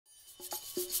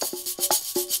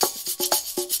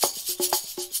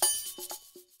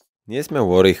Ние сме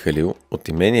Лора и Халил от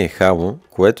Имение ХАЛО,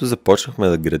 което започнахме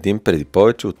да градим преди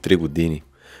повече от 3 години.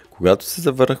 Когато се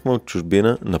завърнахме от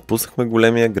чужбина, напуснахме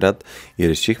големия град и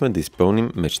решихме да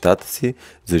изпълним мечтата си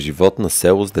за живот на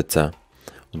село с деца.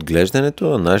 Отглеждането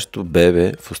на нашето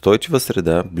бебе в устойчива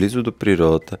среда, близо до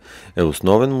природата, е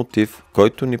основен мотив,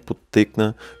 който ни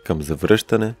подтикна към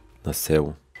завръщане на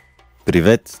село.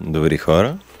 Привет, добри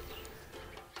хора!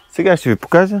 Сега ще ви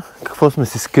покажа какво сме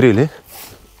си скрили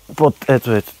под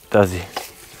ето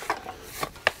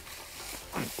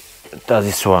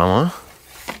тази слама.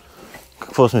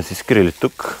 Какво сме си скрили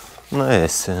тук на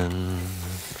есен.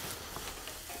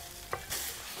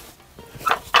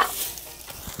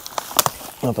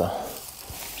 Опа.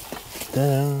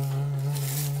 Та-дам!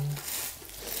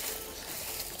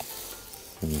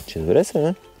 Че добре са,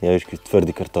 не? Я виж какви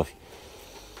твърди картофи.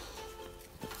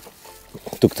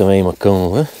 Тук там има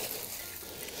кълнове,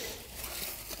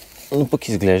 но пък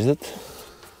изглеждат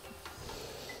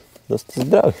доста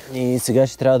здрави. И сега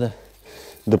ще трябва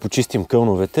да почистим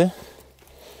кълновете.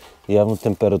 Явно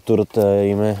температурата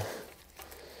им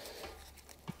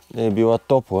е била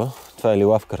топла. Това е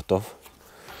лилав картоф,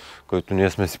 който ние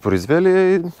сме си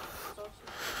произвели.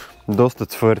 Доста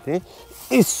твърди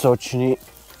и сочни.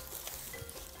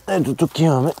 Ето тук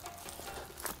имаме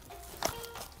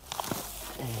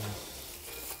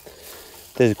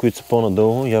тези, които са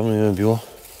по-надолу. Явно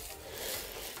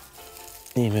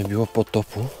им е било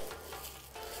по-топло.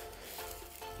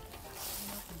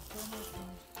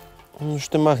 Но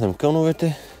ще махнем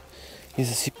кълновете и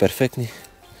са си перфектни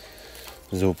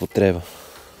за употреба.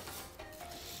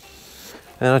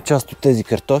 Една част от тези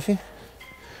картофи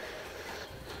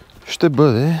ще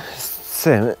бъде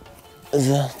семе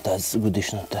за тази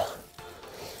годишната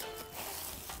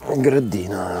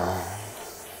градина.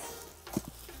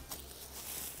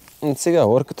 И сега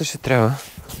Лорката ще трябва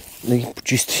да ги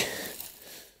почисти.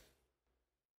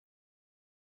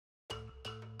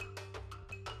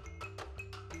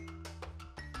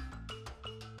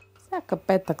 Всяка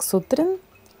петък сутрин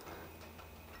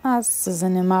аз се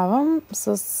занимавам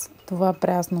с това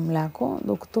прясно мляко,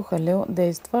 докато Халил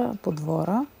действа по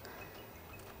двора.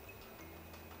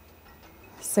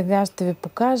 Сега ще ви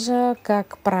покажа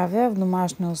как правя в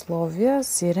домашни условия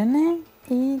сирене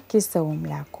и кисело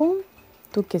мляко.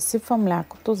 Тук изсипвам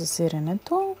млякото за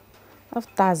сиренето, а в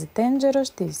тази тенджера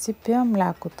ще изсипя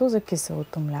млякото за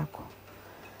киселото мляко.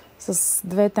 С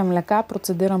двете мляка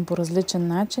процедирам по различен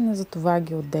начин и затова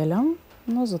ги отделям,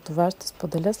 но за това ще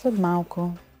споделя след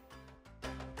малко.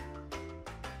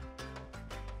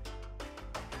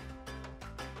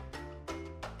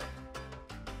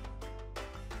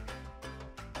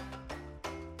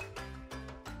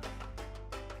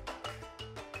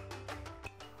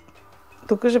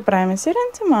 Тук ще правим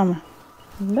сиренце, мама.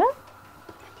 Да?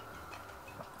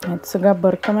 Ето сега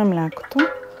бъркаме млякото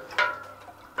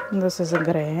да се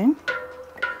загрее.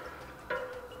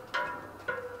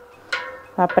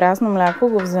 Това прясно мляко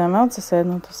го вземе от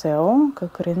съседното село,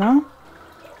 Какрина.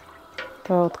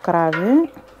 Това е от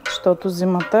крави, защото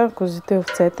зимата козите и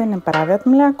овцете не правят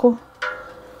мляко.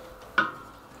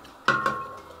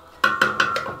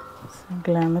 Сега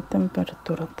гледаме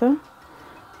температурата.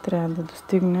 Трябва да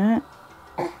достигне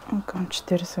към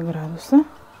 40 градуса.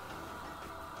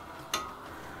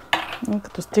 И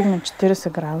като стигне 40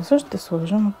 градуса, ще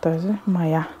сложим от тази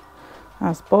мая.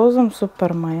 Аз ползвам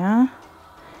супер мая,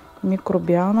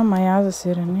 микробиална мая за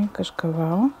сирене и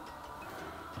кашкавал,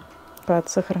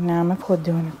 която съхраняваме в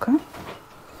хладилника.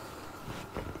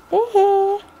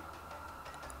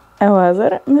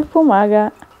 Лазар ми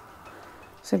помага.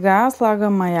 Сега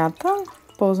слагам маята.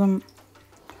 Ползвам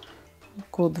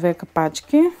около 2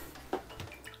 капачки.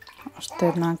 Още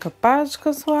една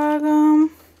капачка слагам.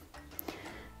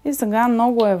 И сега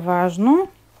много е важно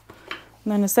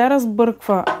да не се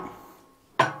разбърква,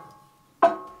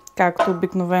 както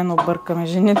обикновено бъркаме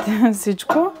жените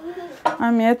всичко.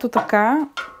 Ами ето така,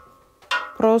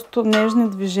 просто нежни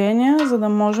движения, за да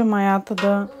може маята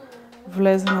да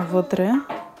влезе навътре.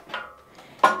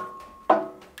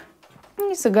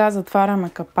 И сега затваряме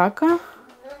капака.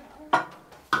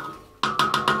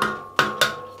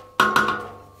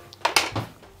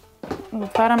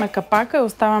 Затваряме капака и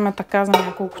оставяме така за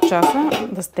няколко часа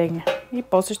да стегне. И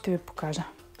после ще ви покажа.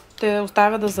 Ще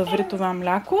оставя да заври това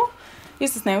мляко и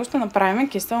с него ще направим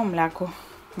кисело мляко.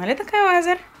 Нали така,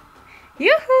 Лазар?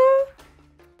 Юху!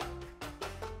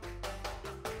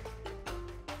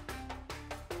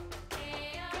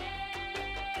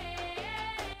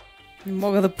 Не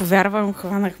мога да повярвам,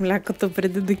 хванах млякото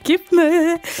преди да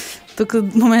кипне. Тук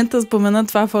в момента спомена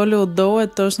това фолио отдолу е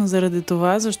точно заради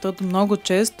това, защото много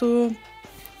често,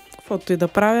 каквото и да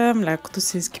правя, млякото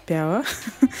се изкипява.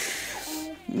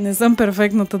 Не съм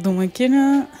перфектната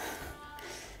домакиня.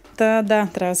 Да,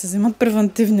 трябва да се вземат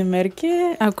превентивни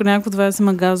мерки. Ако някой от вас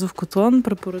има газов котлон,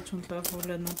 препоръчвам това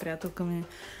фолио. Една приятелка ми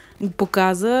го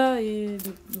показа и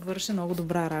върши много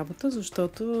добра работа,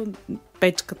 защото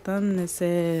печката не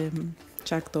се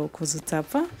чак толкова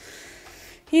зацапва.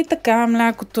 И така,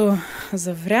 млякото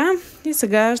завря и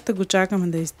сега ще го чакаме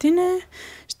да изтине.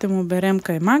 Ще му берем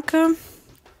каймака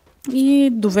и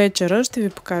до вечера ще ви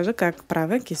покажа как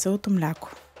правя киселото мляко.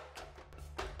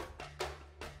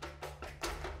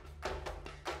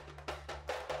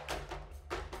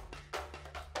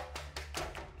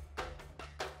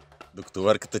 Докато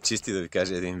върката чисти, да ви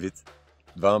кажа един вид.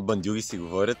 Двама бандюги си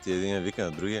говорят и един вика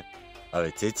на другия: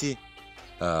 абе, Цеци,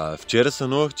 вчера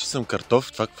сънувах, че съм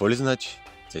картоф, това какво ли значи?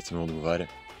 Цеци му отговаря: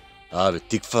 абе,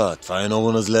 тиква, това е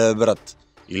много на зле, брат.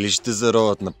 Или ще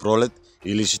зароват на пролет,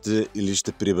 или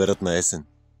ще приберат на есен.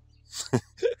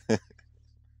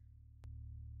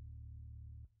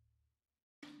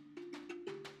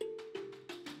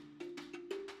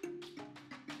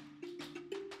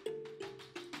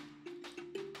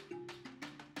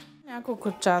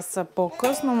 Няколко часа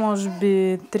по-късно, може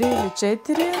би 3 или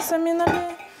 4 са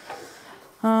минали.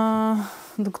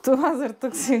 Докато Лазар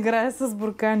тук си играе с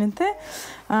бурканите.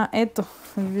 Ето,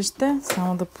 вижте,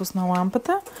 само да пусна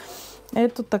лампата.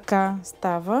 Ето така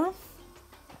става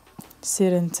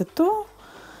сиренцето.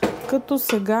 Като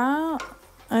сега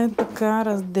така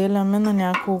разделяме на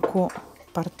няколко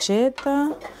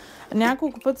парчета.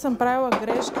 Няколко пъти съм правила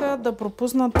грешка да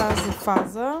пропусна тази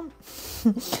фаза.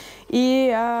 И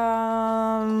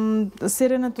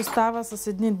сиренето става с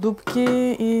едни дупки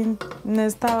и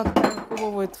не става така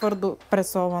хубаво и твърдо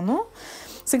пресовано.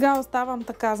 Сега оставам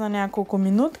така за няколко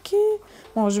минутки,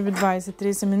 може би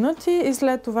 20-30 минути и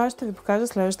след това ще ви покажа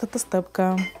следващата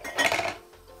стъпка.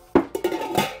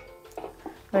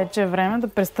 Вече е време да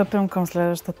пристъпим към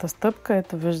следващата стъпка.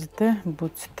 Ето виждате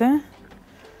буците.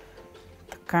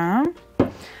 Така.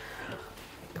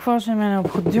 Какво ще ми е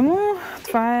необходимо?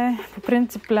 Това е, по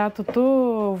принцип, лятото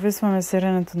увисваме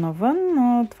сиренето навън,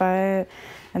 но това е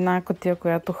една кутия,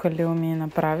 която Халил ми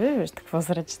направи. Вижте какво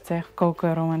за ръчице, колко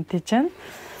е романтичен.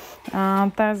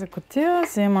 Тази кутия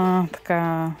си има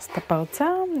така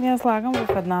стъпалца и я слагам в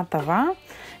една тава.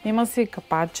 Има си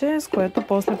капаче, с което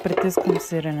после притискам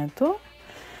сиренето.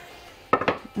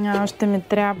 Ще ми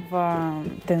трябва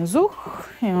тензух.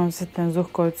 Имам си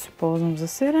тензух, който си ползвам за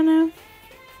сирене.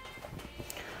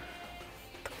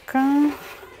 Така.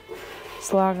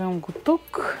 Слагам го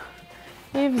тук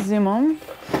и взимам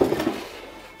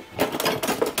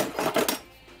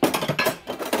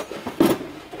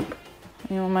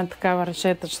имаме такава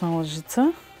решетъчна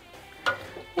лъжица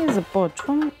и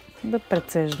започвам да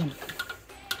прецеждам.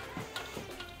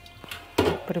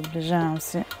 Приближавам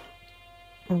се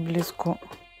близко .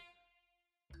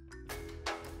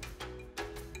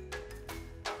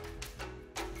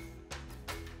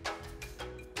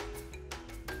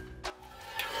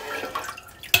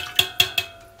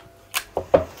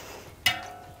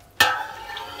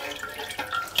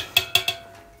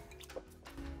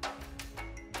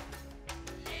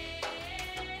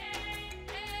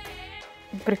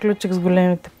 Приключих с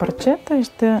големите парчета и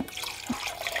ще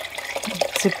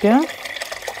цепя.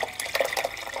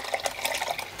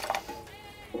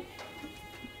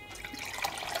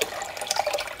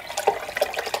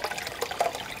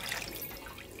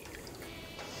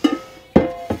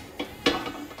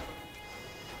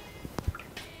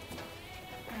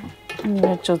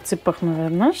 Вече отсипахме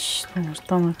веднъж,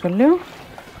 неща на Халил.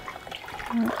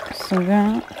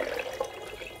 Сега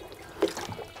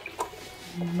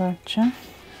обаче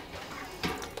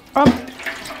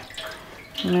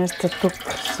местя тук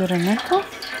сиренето.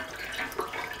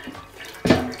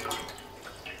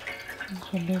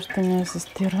 Халил ще ми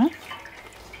асистира.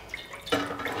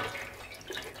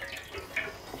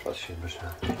 Това ще имаш.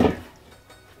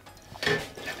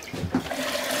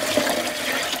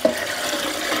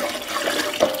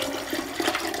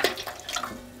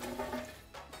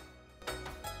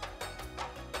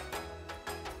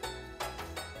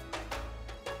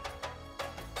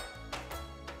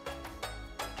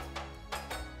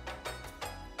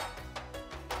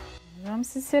 Вземам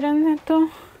си сиренето,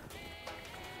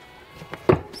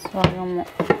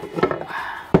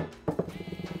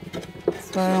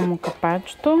 слагам му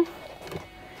капачето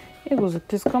и го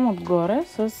затискам отгоре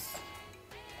с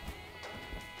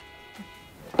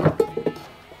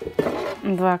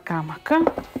два камъка.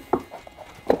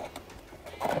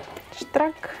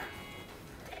 Штрак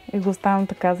и го оставям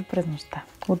така за през нощта.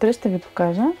 Утре ще ви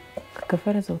покажа какъв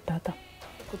е резултата.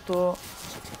 Като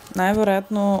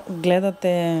най-вероятно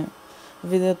гледате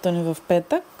видеото ни в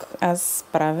петък, аз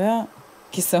правя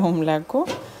кисело мляко.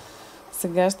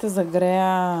 Сега ще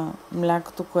загрея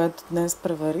млякото, което днес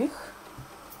преварих.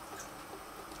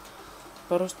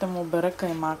 Първо ще му обера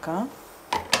каймака.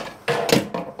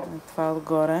 Това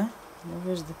отгоре.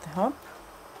 Виждате, хоп.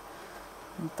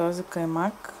 И този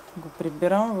каймак го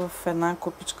прибирам в една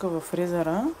купичка в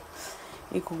фризера.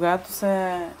 И когато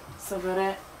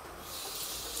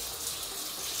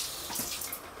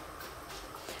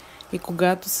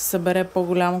се събере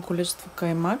по-голямо количество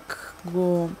каймак,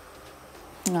 го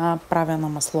правя на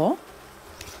масло.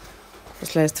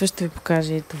 Последствие ще ви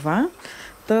покажа и това.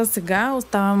 Та сега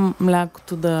оставям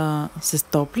млякото да се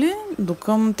стопли до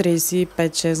към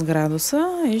 35-6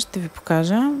 градуса и ще ви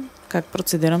покажа как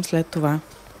процедирам след това.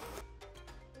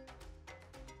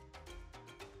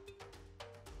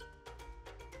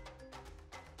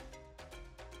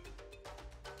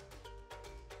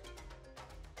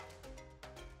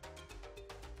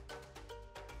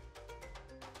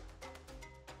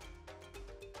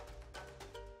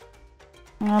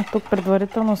 Тук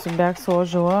предварително си бях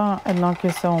сложила едно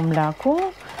кисело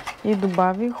мляко и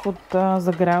добавих от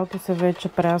загрялото се вече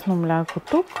прясно мляко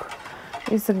тук.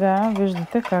 И сега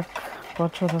виждате как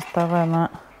почва да става една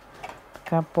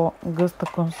така по-гъста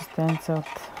консистенция от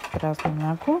прясно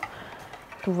мляко.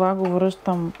 Това го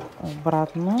връщам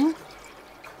обратно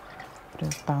при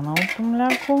останалото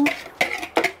мляко.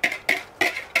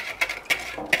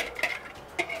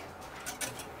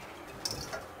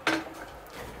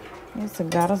 И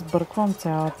сега разбърквам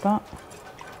цялата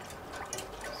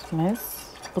смес.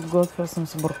 Подготвила съм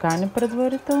си буркани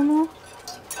предварително.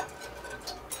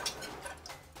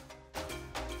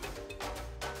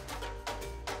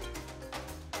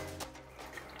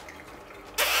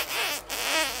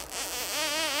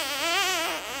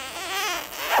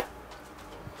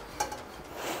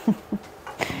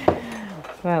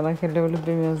 Това е на Халил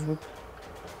любимия звук.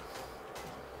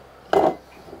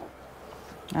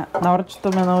 Лорчето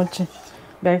ме научи.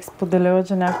 Бях споделила,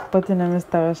 че няколко пъти не ми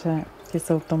ставаше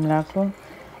киселото мляко.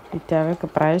 И тя вика,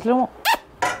 правиш ли му?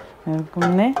 И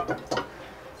викам, не.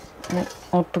 И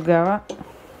от тогава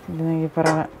винаги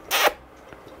правя.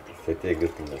 Все ти е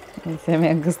гъсто мляко. И все ми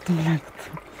е гъсто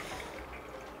млякото.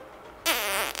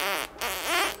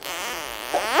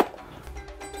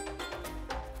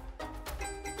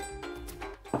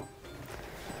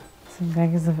 Сега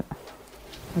ги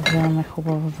вземаме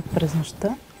хубаво за през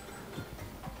нощта.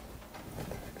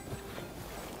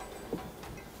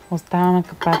 Оставяме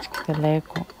капачките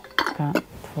леко така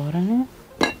отворени.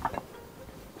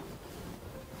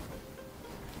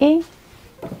 И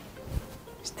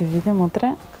ще видим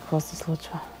утре какво се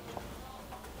случва.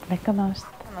 Лека нощ!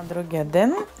 На другия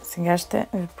ден сега ще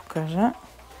ви покажа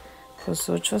какво се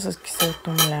случва с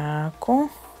киселото мляко.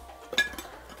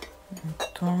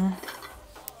 Ето.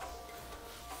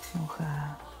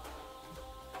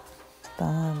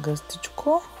 Стана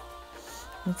гъстичко.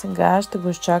 И сега ще го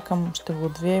изчакам, ще го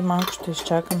отвия и малко ще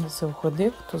изчакам да се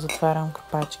охлади, като затварям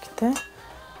капачките,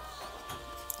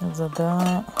 за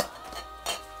да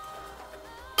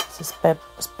се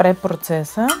спре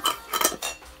процеса.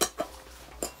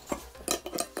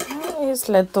 И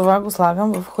след това го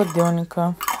слагам в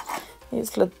хладилника. И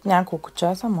след няколко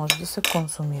часа може да се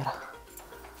консумира.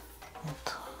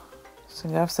 Ето.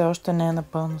 Сега все още не е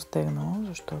напълно стегнало,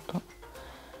 защото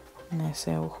не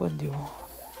се е охладило.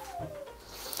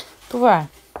 Това е.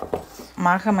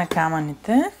 Махаме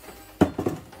камъните.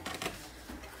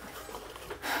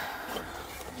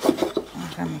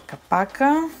 Махаме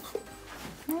капака.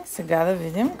 И сега да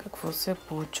видим какво се е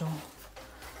получило.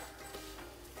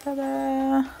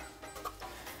 Та-да!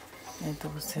 Ето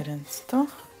го сиренцето.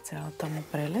 Цялата му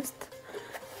прелест.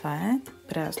 Това е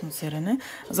прясно сирене.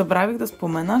 Забравих да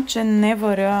спомена, че не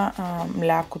варя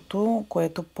млякото,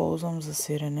 което ползвам за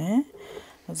сирене,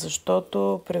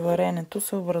 защото при варенето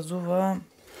се образува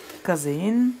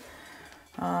казеин,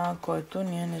 който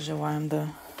ние не желаем да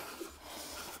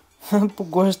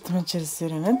поглъщаме чрез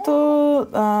сиренето.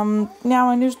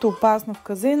 Няма нищо опасно в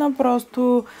казеина,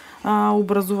 просто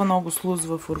образува много слуз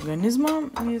в организма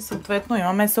и съответно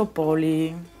имаме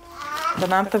сополи. В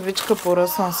едната вичка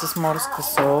поръсвам с морска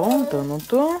сол,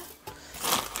 дъното.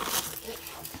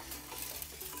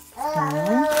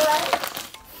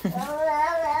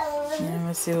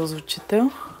 Имаме си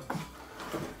озвучител.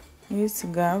 И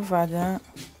сега вадя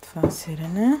това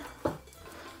сирене.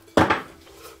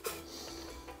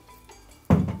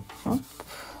 Оп.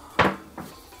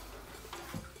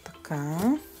 Така.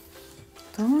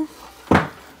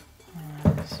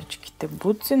 Всичките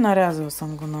буци. Нарязала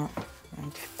съм го на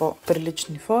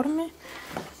по-прилични форми.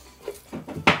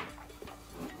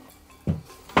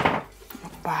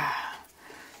 Опа.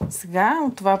 Сега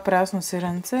от това прясно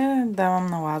сиренце давам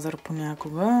на Лазар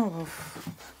понякога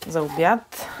за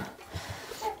обяд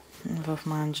в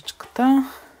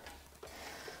манджичката.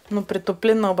 Но при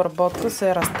топлинна обработка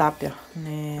се разтапя.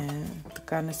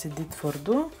 Така не седи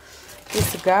твърдо. И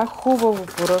сега хубаво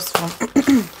поръсвам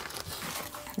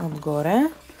отгоре.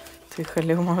 Той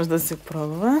Халил може да се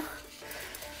пробва.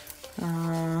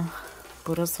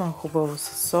 Поръсвам хубаво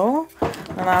с сол.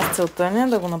 На нас целта ни е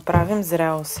да го направим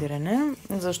зряло сирене,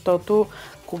 защото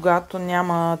когато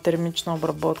няма термична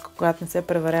обработка, когато не се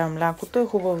преварява млякото, е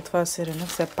хубаво това сирене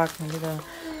все пак да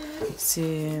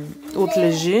си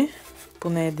отлежи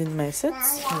поне един месец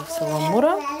в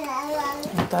саламура.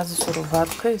 На тази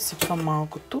суроватка изсипвам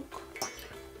малко тук.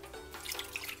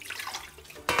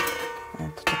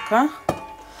 Ето така.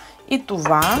 И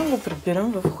това го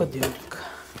прибирам в хладилника.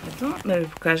 Ето, да ви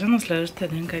покажа на следващия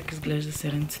ден как изглежда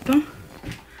сиренцето.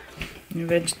 И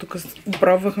вече тук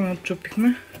пробвахме,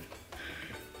 отчупихме.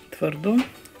 Твърдо.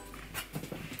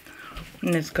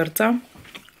 Не скърца.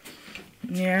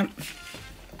 Не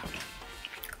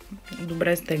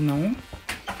добре стегнало.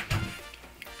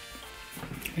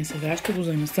 И сега ще го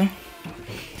занеса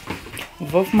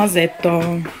в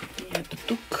мазето. Ето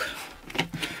тук.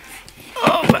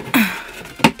 Опа.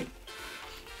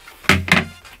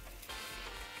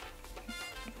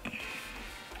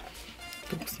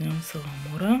 Тук снимам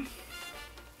саламура.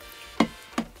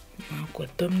 Малко е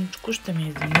тъмничко, ще ме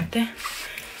извините.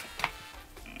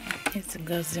 И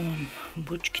сега взимам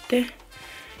бучките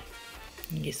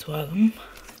и ги слагам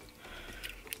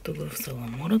тук в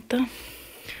саламурата.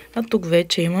 А тук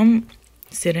вече имам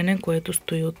сирене, което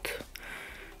стои от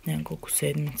няколко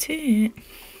седмици и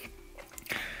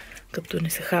като не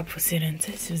се хапва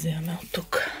сиренце, си вземаме от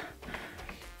тук.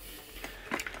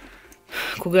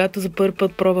 Когато за първи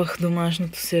път пробвах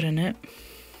домашното сирене,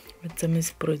 вече сами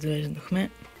си произвеждахме,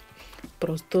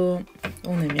 просто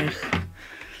онемях.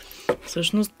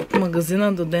 Всъщност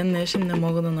магазина до ден днешен не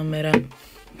мога да намеря.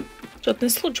 Защото не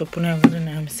се случва понякога да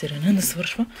нямаме сирене да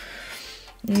свършва.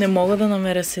 Не мога да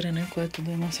намеря сирене, което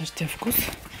да има същия вкус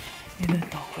и да е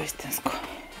толкова истинско.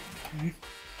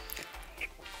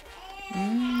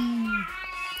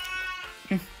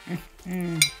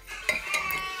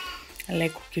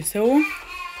 Леко кисело.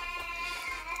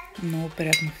 Много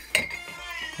приятна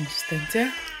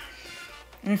консистенция.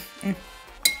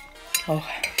 Ох,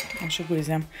 ще го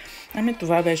изям. Ами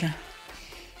това беше.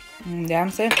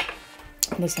 Надявам се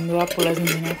да съм била полезна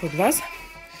за някой от вас.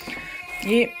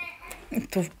 И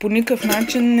по никакъв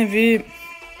начин не ви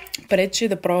пречи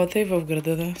да пробвате и в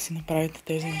града да си направите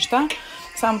тези неща.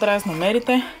 Само трябва да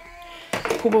намерите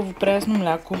хубаво пресно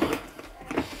мляко.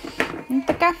 И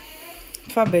така,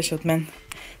 това беше от мен.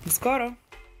 До скоро!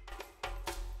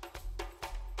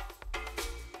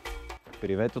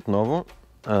 Привет отново!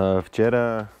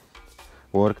 Вчера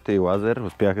Лорката и Лазар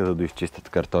успяха да доизчистят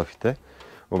картофите,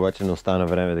 обаче не остана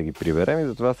време да ги приберем и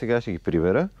затова сега ще ги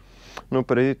прибера. Но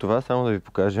преди това само да ви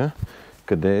покажа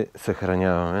къде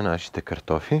съхраняваме нашите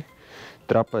картофи.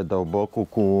 Трапа е дълбоко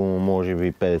около може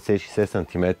би 50-60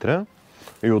 см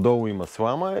и отдолу има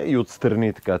слама и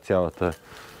отстрани така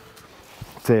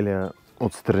целия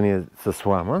отстрани е със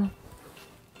слама.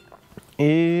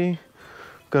 И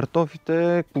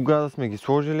картофите, кога да сме ги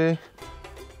сложили,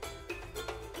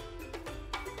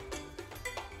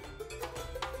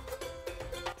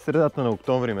 средата на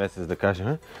октомври месец, да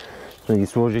кажем, сме ги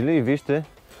сложили и вижте,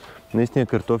 наистина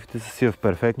картофите са си в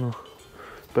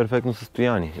перфектно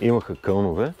състояние. Имаха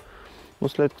кълнове, но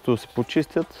след като се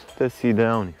почистят, те са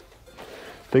идеални.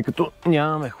 Тъй като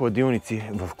нямаме хладилници,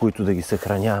 в които да ги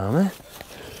съхраняваме,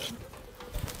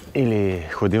 или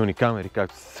хладилни камери,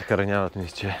 както се съхраняват,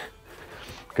 мисля, че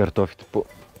картофите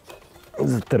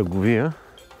за търговия,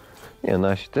 ние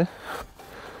нашите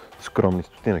скромни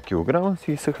 100 килограма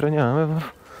си ги съхраняваме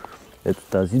в ето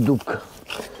тази дупка.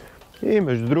 И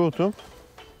между другото,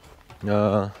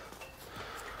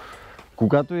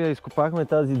 когато я изкопахме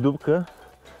тази дупка,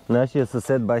 нашия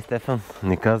съсед бай Стефан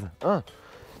ни каза: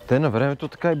 те на времето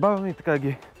така и баба ми така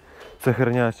ги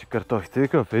съхраняваше картофите.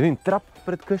 Вика, в един трап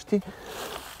пред къщи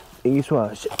и ги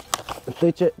слагаше.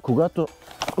 Тъй, че когато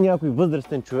някой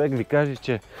възрастен човек ви каже,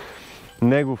 че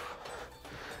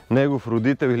негов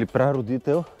родител или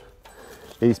прародител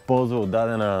е използвал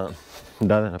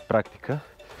дадена практика,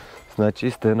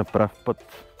 значи сте на прав път.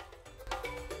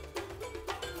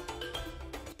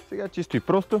 Сега чисто и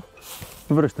просто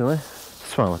връщаме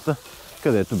сламата,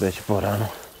 където беше по-рано.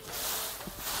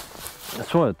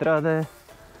 Слоят трябва да е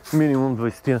минимум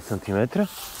 20 см.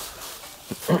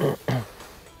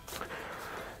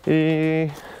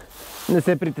 И не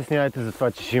се притеснявайте за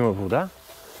това, че ще има вода,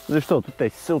 защото те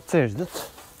си се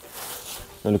отцеждат.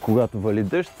 Нали, когато вали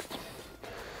дъжд,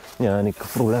 няма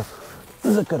никакъв проблем.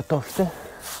 За картофите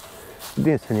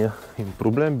единственият им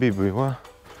проблем би била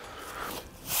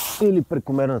или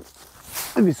прекомерната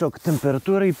висока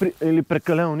температура, или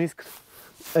прекалено ниска.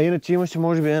 А иначе имаше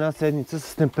може би една седмица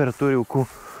с температури около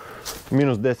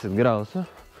минус 10 градуса.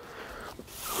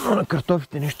 Но на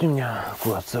картофите нищо им няма,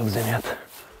 когато са в земята.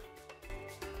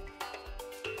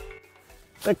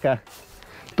 Така,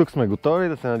 тук сме готови,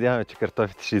 да се надяваме, че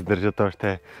картофите ще издържат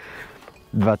още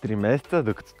 2-3 месеца,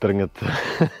 докато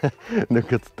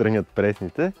тръгнат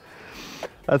пресните.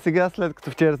 А сега, след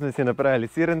като вчера сме си направили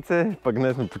сиренце, пък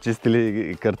днес сме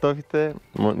почистили картофите,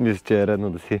 мисля, че е редно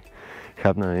да си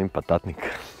хапнем един пататник.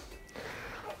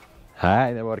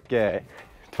 Хайде, Борке!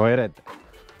 Твой ред!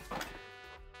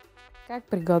 Как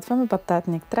приготвяме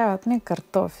пататник? Трябват ми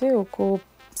картофи, около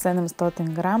 700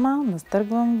 грама,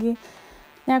 настъргвам ги,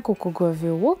 няколко глави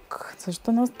лук,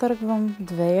 също настъргвам,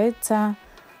 2 яйца,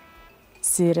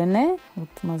 сирене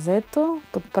от мазето,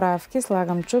 подправки,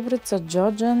 слагам чубрица,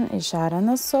 джоджан и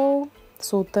шарена сол,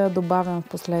 солта я добавям в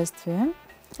последствие,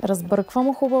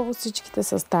 разбърквам хубаво всичките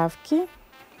съставки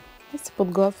и си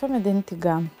подготвям един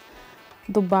тиган.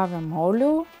 Добавям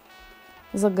олио,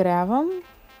 загрявам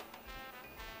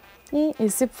и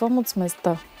изсипвам от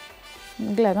сместа.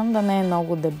 Гледам да не е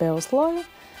много дебел слой.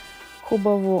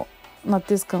 Хубаво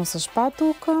натискам с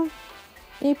шпатулка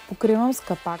и покривам с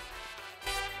капак.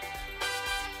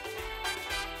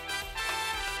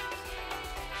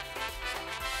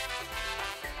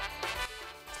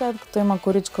 След като има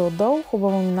коричка отдолу,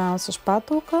 хубаво минавам с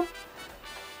шпатулка,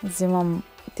 взимам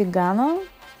тигана,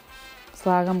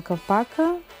 слагам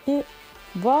капака и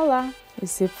вуаля,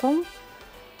 изсипвам.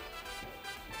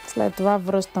 След това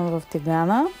връщам в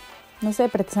тигана. Не се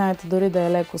притеснявайте дори да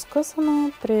е леко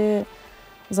скъсана. При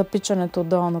запичането от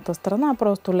долната страна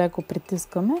просто леко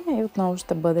притискаме и отново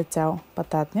ще бъде цял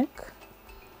пататник.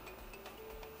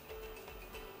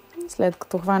 След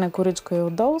като хване коричка и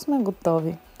отдолу, сме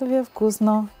готови. Да ви е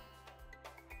вкусно!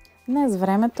 Днес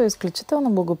времето е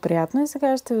изключително благоприятно и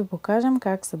сега ще ви покажем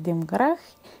как садим грах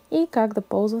и как да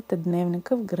ползвате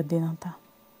дневника в градината.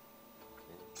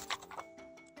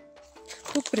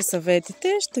 Тук при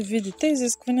съветите ще видите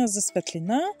изисквания за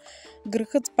светлина.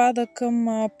 Грахът спада към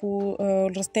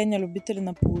растения любители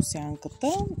на полусянката,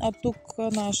 а тук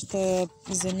нашата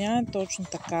земя е точно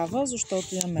такава, защото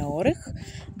имаме орех.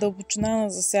 Дълбочина на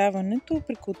засяването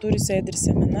при култури с едри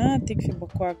семена, тикви,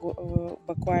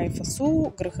 бакла и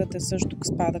фасул. Грахът е също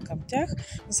спада към тях.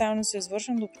 Засяването се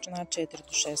извършва на дълбочина 4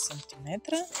 до 6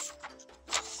 см.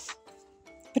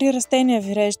 При растения,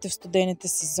 виреещи в студените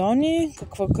сезони,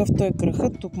 какъвто е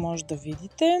грахът, тук може да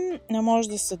видите, може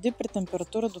да се сади при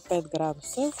температура до 5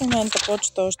 градуса. В момента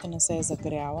почта още не се е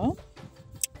загряла.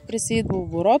 При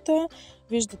сеитбооборота,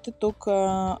 виждате тук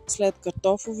след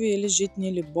картофови или житни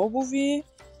или бобови.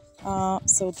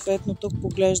 Съответно тук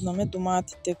поглеждаме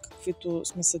доматите, каквито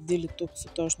сме садили тук са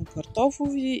точно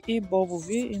картофови и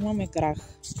бобови имаме грах.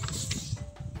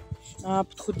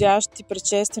 Подходящи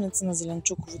предшественици на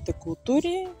зеленчуковите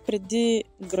култури. Преди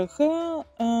граха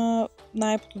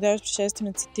най-подходящи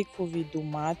предшественици тиквови и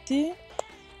домати.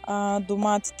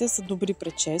 Доматите са добри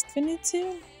предшественици.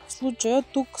 В случая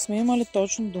тук сме имали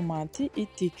точно домати и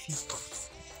тикви.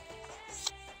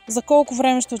 За колко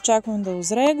време ще очакваме да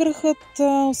озрее грахът?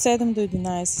 7 до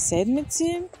 11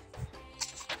 седмици.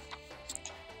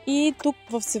 И тук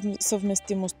в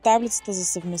съвместимост, таблицата за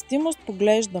съвместимост,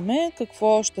 поглеждаме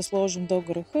какво ще сложим до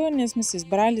граха. Ние сме си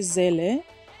избрали зеле.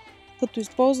 Като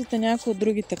използвате някои от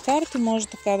другите карти, може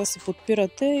така да се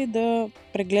подпирате и да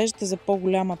преглеждате за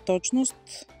по-голяма точност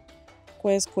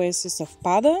кое с кое си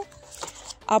съвпада.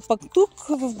 А пък тук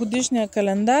в годишния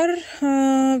календар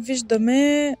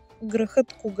виждаме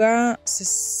грахът кога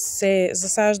се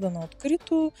засажда на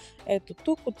открито. Ето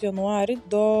тук от януари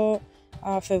до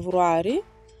февруари.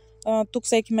 Тук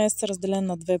всеки месец е разделен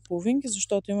на две половинки,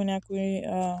 защото има някои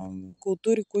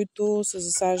култури, които се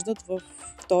засаждат в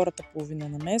втората половина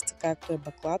на месеца, както е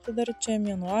баклата, да речем,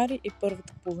 януари и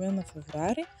първата половина на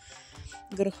февруари.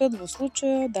 Грахът в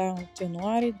случая, да, от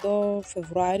януари до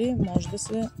февруари може да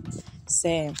се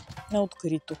сее на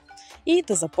открито. И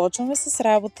да започваме с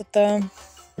работата.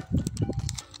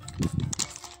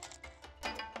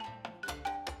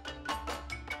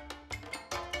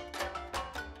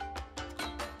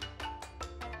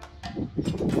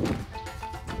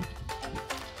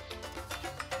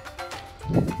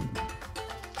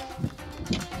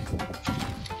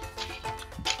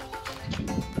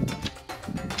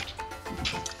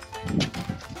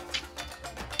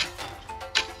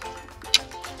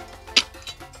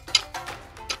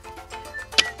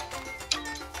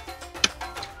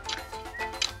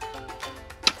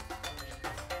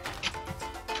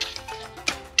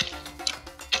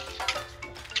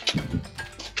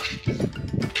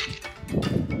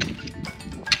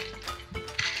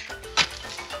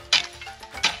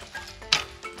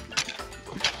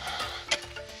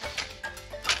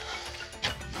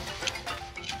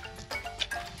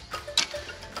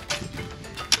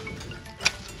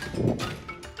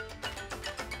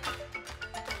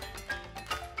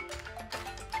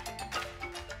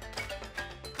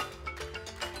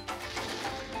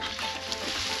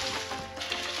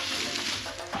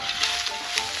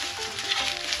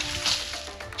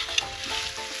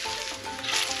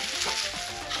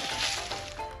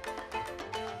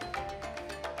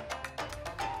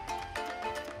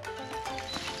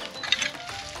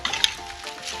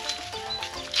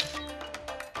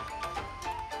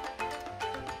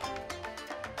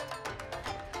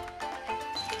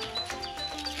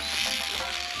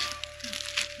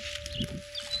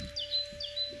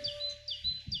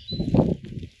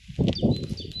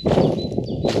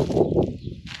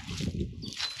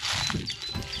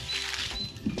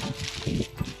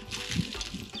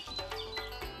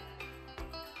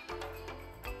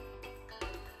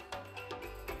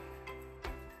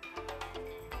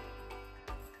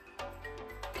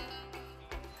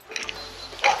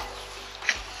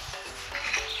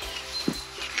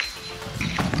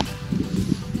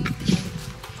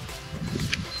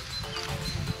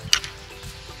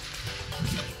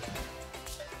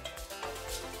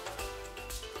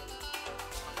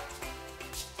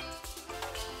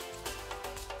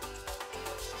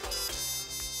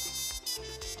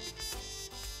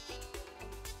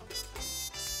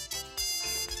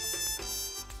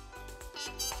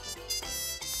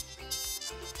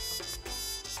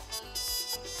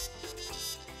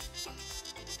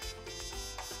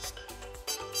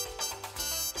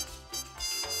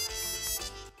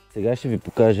 Сега ще ви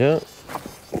покажа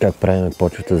как правим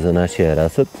почвата за нашия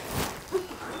разсъд.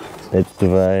 Ето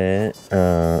това е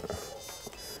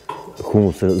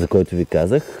хумуса, за който ви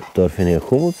казах, торфения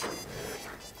хумус.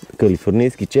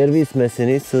 Калифорнийски черви,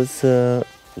 смесени с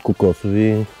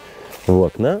кокосови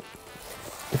влакна.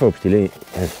 В общи линии,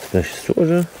 ето така ще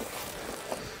сложа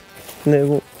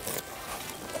него.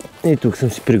 И тук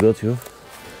съм си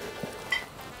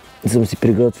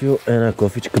приготвил една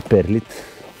кофичка перлит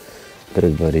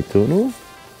предварително,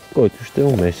 който ще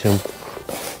умешам,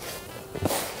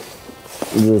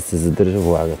 за да се задържа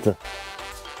влагата.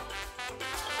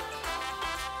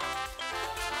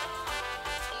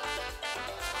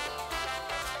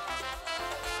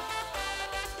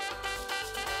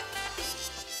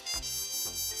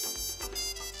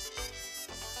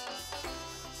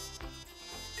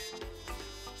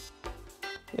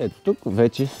 Ето тук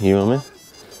вече имаме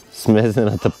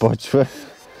смесената почва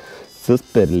с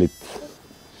перлит.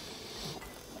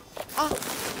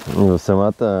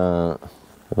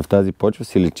 В тази почва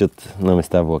си личат на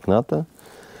места влакната.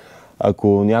 Ако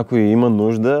някой има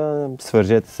нужда,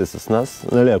 свържете се с нас.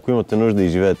 Ако имате нужда и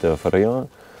живеете в района,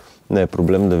 не е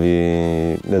проблем да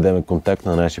ви дадем контакт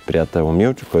на нашия приятел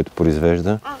Милчо, който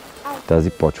произвежда тази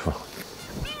почва.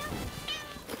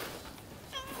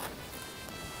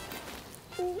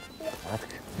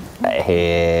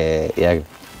 Яга.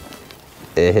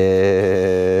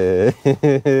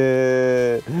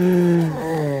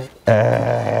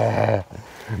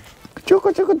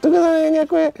 Чуко, тук да не е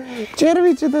някое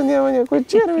червиче, да няма някое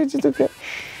червиче тук.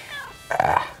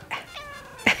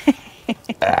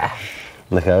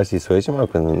 Нахава си сложиш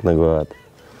малко на главата.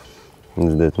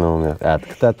 За да е много мляко.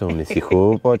 Така умеси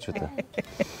хубаво почвата.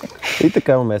 И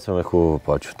така умесваме хубаво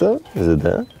почвата, за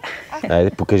да...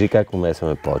 Айде, покажи как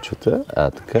умесваме почвата.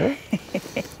 Така.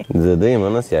 За да има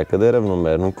навсякъде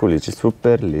равномерно количество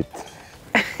перлит.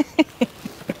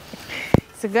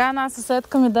 Сега една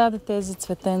съседка ми даде тези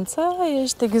цветенца и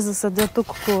ще ги засадя тук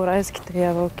около райските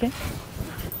ябълки.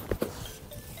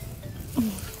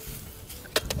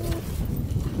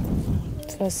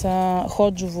 Това са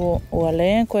ходжово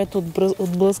лале, което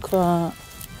отблъсква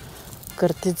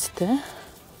картиците.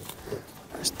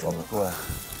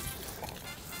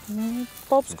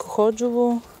 Попско,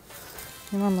 ходжово.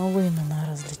 Има много имена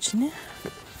различни.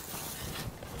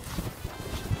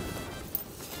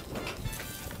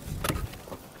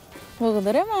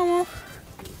 Благодаря, мамо.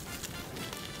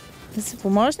 Ти си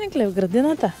помощник ли в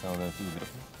градината? Само да не си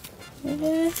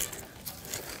издръпна.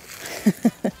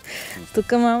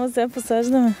 Тук, мамо, сега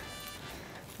посаждаме.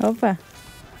 Опа.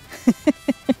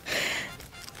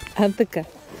 Така.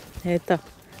 Ето.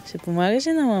 Ще помагаш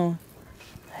ли на мама?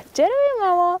 Черви,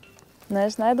 мамо!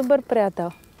 Наш най-добър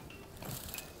приятел.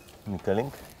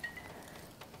 Никалинка.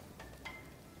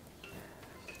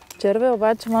 Черви,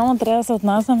 обаче, мамо, трябва да се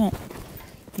отнасяме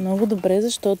много добре,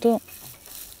 защото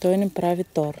той не прави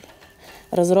тор.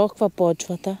 Разрохва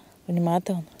почвата.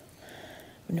 Внимателно.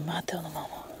 Внимателно, мамо.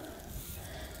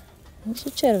 Виж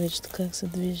червичето как се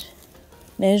движи.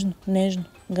 Нежно, нежно.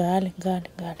 Гали.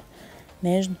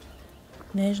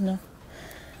 Нежно.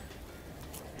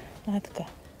 Така.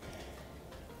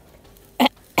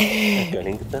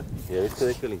 Калинката? Я виж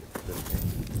къде е калинката.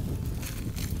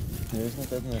 Я виж на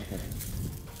тази нарка.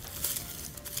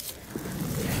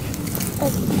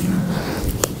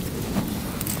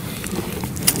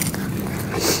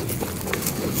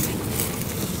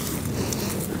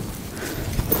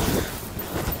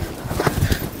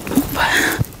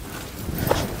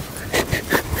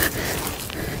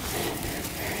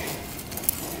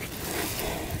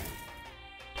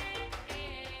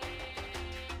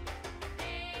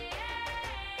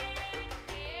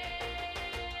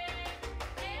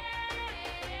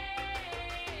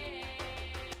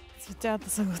 Цветята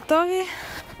са готови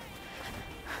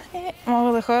и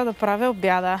мога да ходя да правя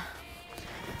обяда.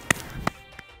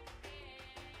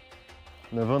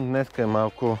 Навън днеска е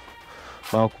малко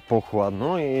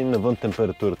по-хладно и навън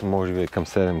температурата може би е към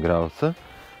 7 градуса,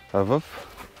 а в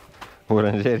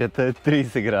оранжерията е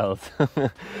 30 градуса.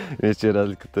 Виж, че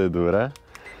разликата е добра.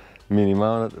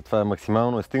 Това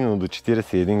максимално е стигнало до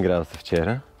 41 градуса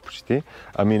вчера, почти,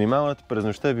 а минималната през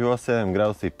нощта е била 7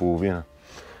 градуса и половина.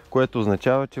 Което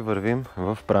означава, че вървим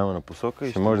в правилна посока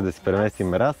и ще може да си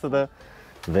преместим разсъда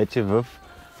вече в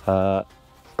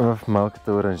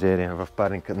малката оранжерия, в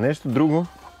парника.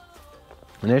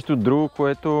 Нещо друго,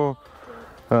 което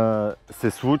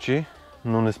се случи,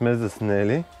 но не сме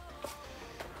заснели.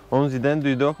 Онзи ден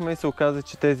дойдохме и се оказа,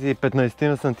 че тези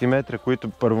 15 сантиметра, които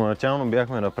първоначално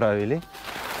бяхме направили,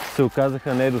 се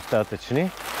оказаха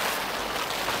недостатъчни.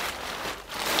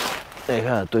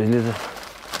 Той излиза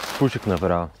пушек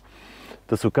направо.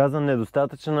 Та се оказа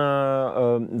недостатъчен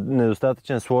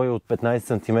слой от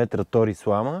 15 см тори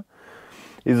слама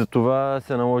и затова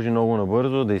се наложи много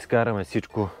набързо да изкараме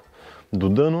всичко до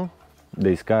дъно, да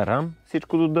изкарам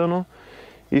всичко до дъно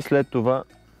и след това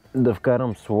да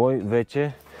вкарам слой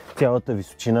вече цялата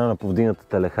височина на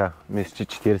повдигнатата леха. Мисля, че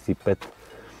 45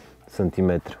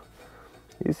 см.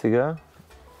 И сега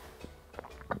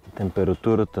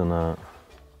температурата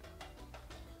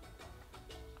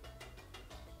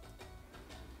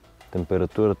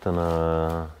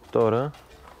на тора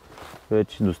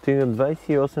вече достига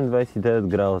 28-29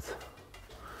 градуса.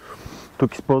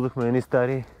 Тук използвахме едни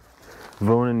стари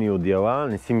вълнени одеяла.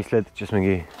 Не си мислете, че сме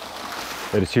ги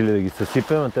решили да ги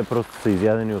съсипем, а те просто са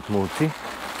изядени от мулци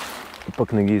и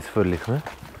пък не ги изхвърлихме.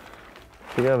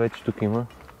 Сега вече тук има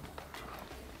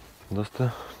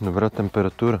доста добра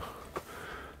температура.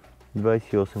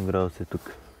 28 градуса е тук.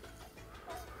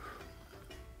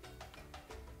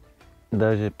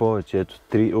 Даже повече, ето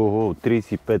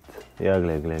 35. Я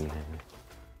гледай.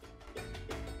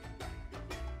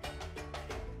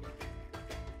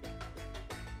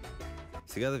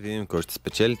 Сега да видим кой ще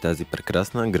спечели тази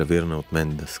прекрасна гравирана от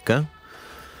мен дъска.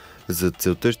 За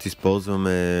целта ще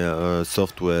използваме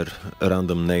софтуер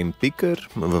Random Name Picker,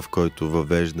 в който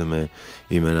въвеждаме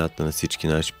имената на всички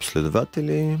наши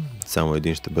последователи. Само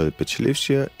един ще бъде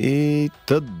печелившия и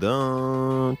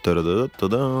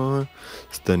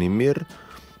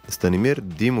Станимир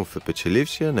Димов е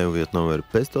печелившия, неговият номер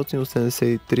е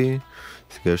 583.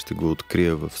 Сега ще го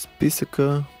открия в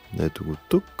списъка. Ето го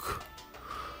тук.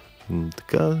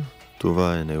 Така,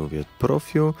 това е неговият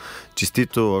профил.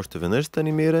 Честито още веднъж,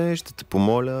 Станимире. Ще те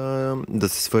помоля да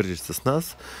се свържиш с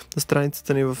нас на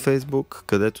страницата ни във Facebook,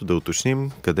 където да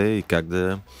уточним къде и как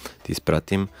да ти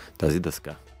изпратим тази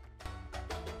дъска.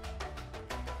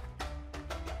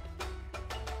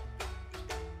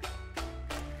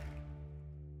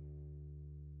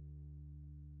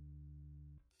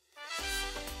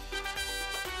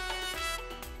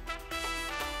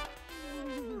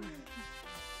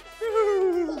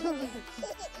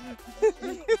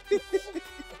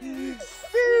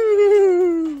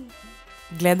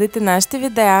 Гледайте нашите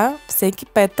видеа всеки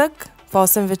петък в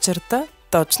 8 вечерта,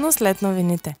 точно след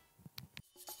новините.